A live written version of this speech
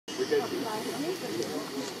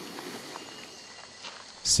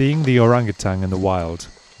Seeing the orangutan in the wild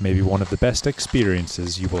may be one of the best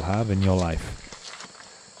experiences you will have in your life.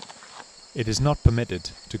 It is not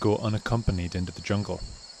permitted to go unaccompanied into the jungle.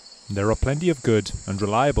 There are plenty of good and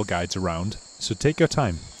reliable guides around, so take your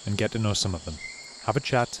time and get to know some of them. Have a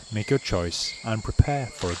chat, make your choice, and prepare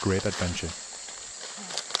for a great adventure.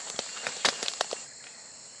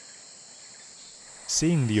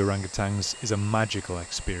 Seeing the orangutans is a magical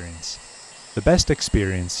experience. The best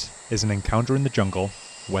experience is an encounter in the jungle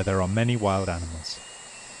where there are many wild animals.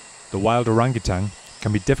 The wild orangutan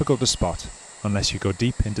can be difficult to spot unless you go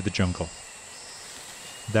deep into the jungle.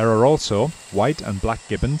 There are also white and black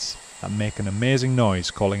gibbons that make an amazing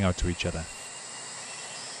noise calling out to each other.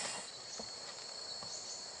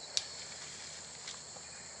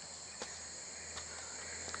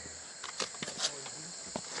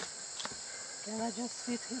 Can I just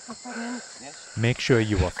sit here for 5 minutes? Yes. Make sure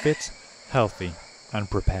you are fit, healthy, and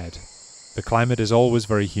prepared. The climate is always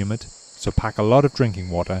very humid, so pack a lot of drinking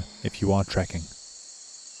water if you are trekking.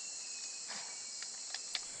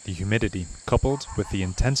 The humidity, coupled with the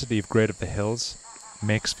intensity of grade of the hills,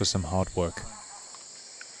 makes for some hard work.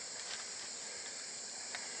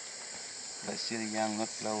 But still young, not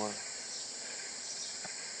flower.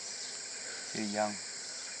 Still young,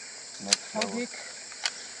 not flower. How big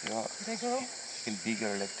Yeah, they grow? still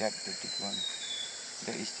bigger like that, the big one.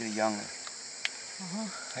 That is still young.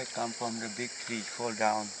 I come from the big tree, fall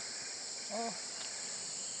down. Oh.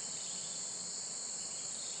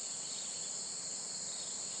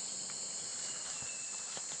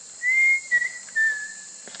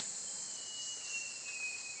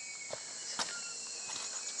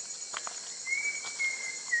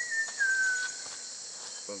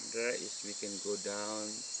 From there is we can go down,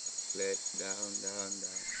 flat, down.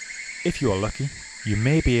 If you are lucky, you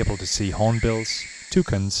may be able to see hornbills,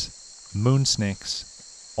 toucans, moon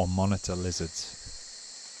snakes, or monitor lizards.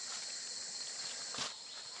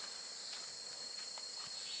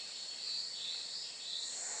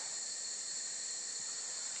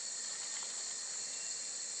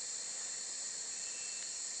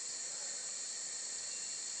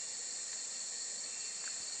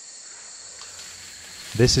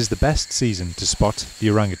 This is the best season to spot the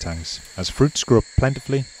orangutans, as fruits grow up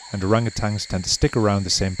plentifully and orangutans tend to stick around the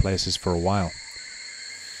same places for a while.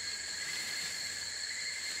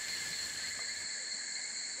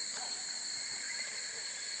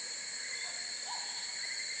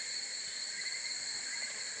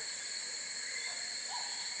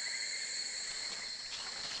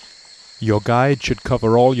 Your guide should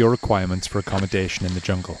cover all your requirements for accommodation in the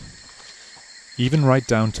jungle, even right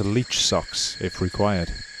down to leech socks if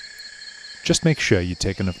required. Just make sure you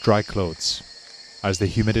take enough dry clothes, as the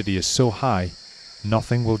humidity is so high,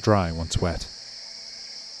 nothing will dry once wet.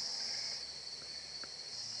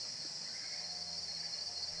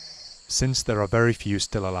 Since there are very few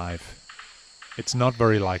still alive, it's not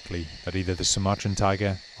very likely that either the Sumatran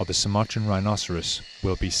tiger or the Sumatran rhinoceros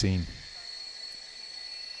will be seen.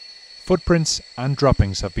 Footprints and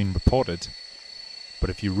droppings have been reported, but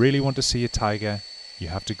if you really want to see a tiger, you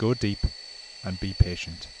have to go deep and be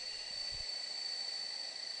patient.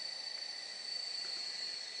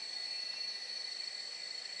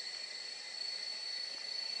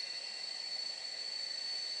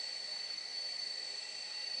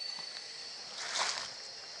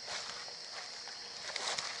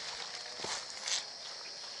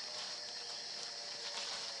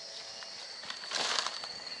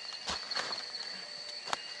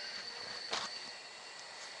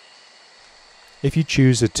 If you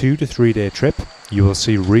choose a 2 to 3 day trip, you will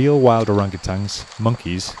see real wild orangutans,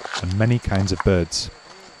 monkeys, and many kinds of birds.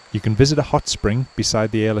 You can visit a hot spring beside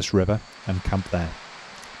the Ailus River and camp there.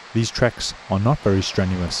 These treks are not very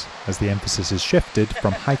strenuous, as the emphasis is shifted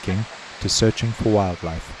from hiking to searching for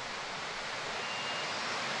wildlife.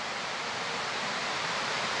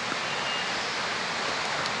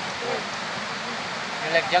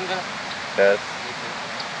 You like jungle? Yes.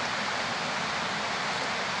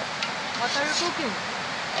 What are you cooking?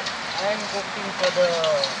 I am cooking for the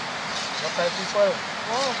local people.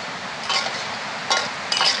 Oh.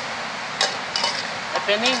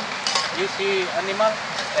 Happening, you see animal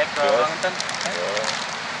like orang utan.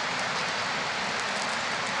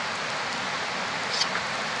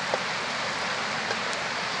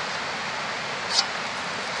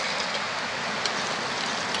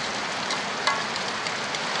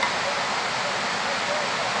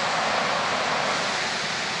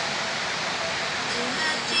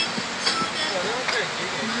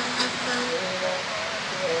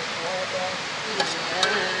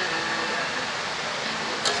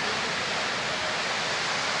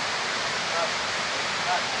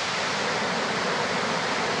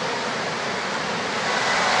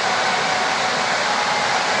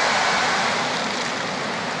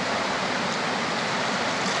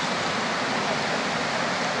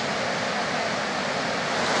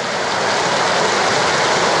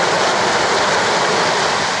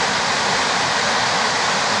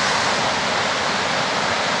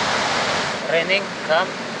 come,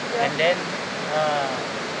 and then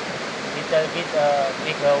little bit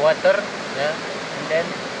big water, yeah, and then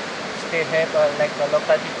still have like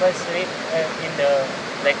local people sleep in the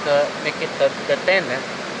make it the tent,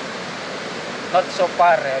 not so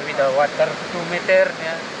far with the water 2 meter,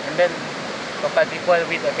 yeah, and then local people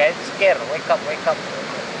with the guide scare, wake up,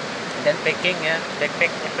 and then packing, yeah, they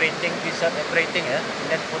pack everything, preserve everything, yeah, and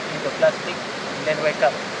then put in the plastic, and then wake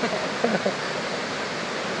up.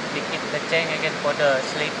 They keep the chain again for the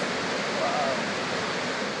sleep. Wow.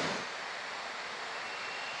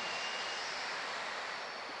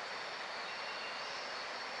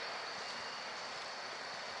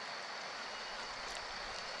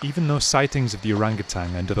 Even though sightings of the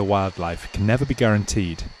orangutan and other wildlife can never be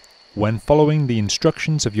guaranteed, when following the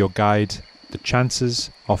instructions of your guide, the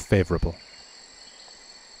chances are favourable.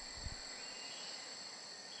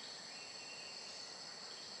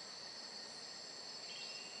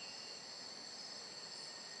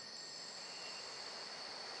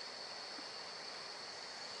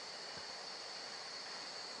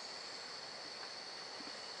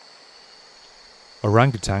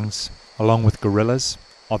 Orangutans, along with gorillas,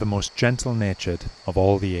 are the most gentle-natured of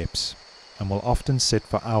all the apes, and will often sit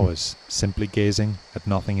for hours simply gazing at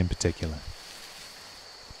nothing in particular.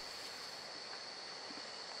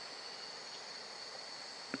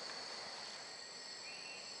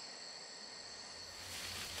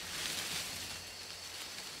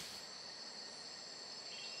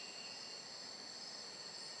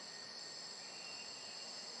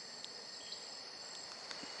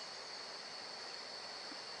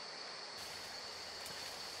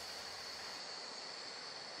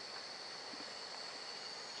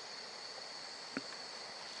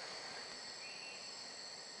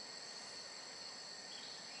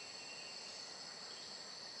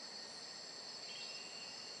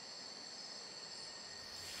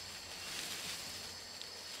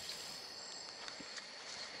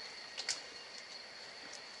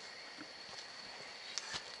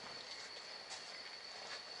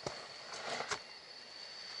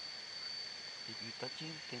 If you touch him,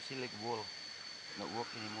 you can see like wall, not work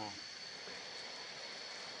anymore.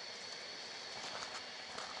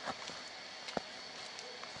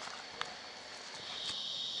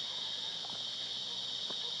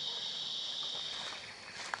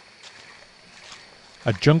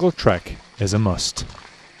 A jungle trek is a must.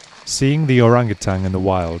 Seeing the orangutan in the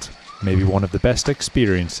wild may be one of the best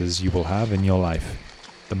experiences you will have in your life.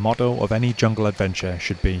 The motto of any jungle adventure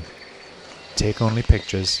should be, take only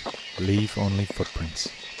pictures, leave only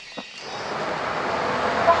footprints.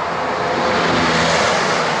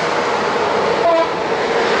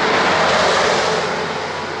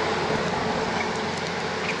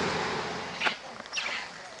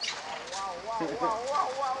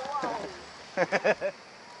 Wow.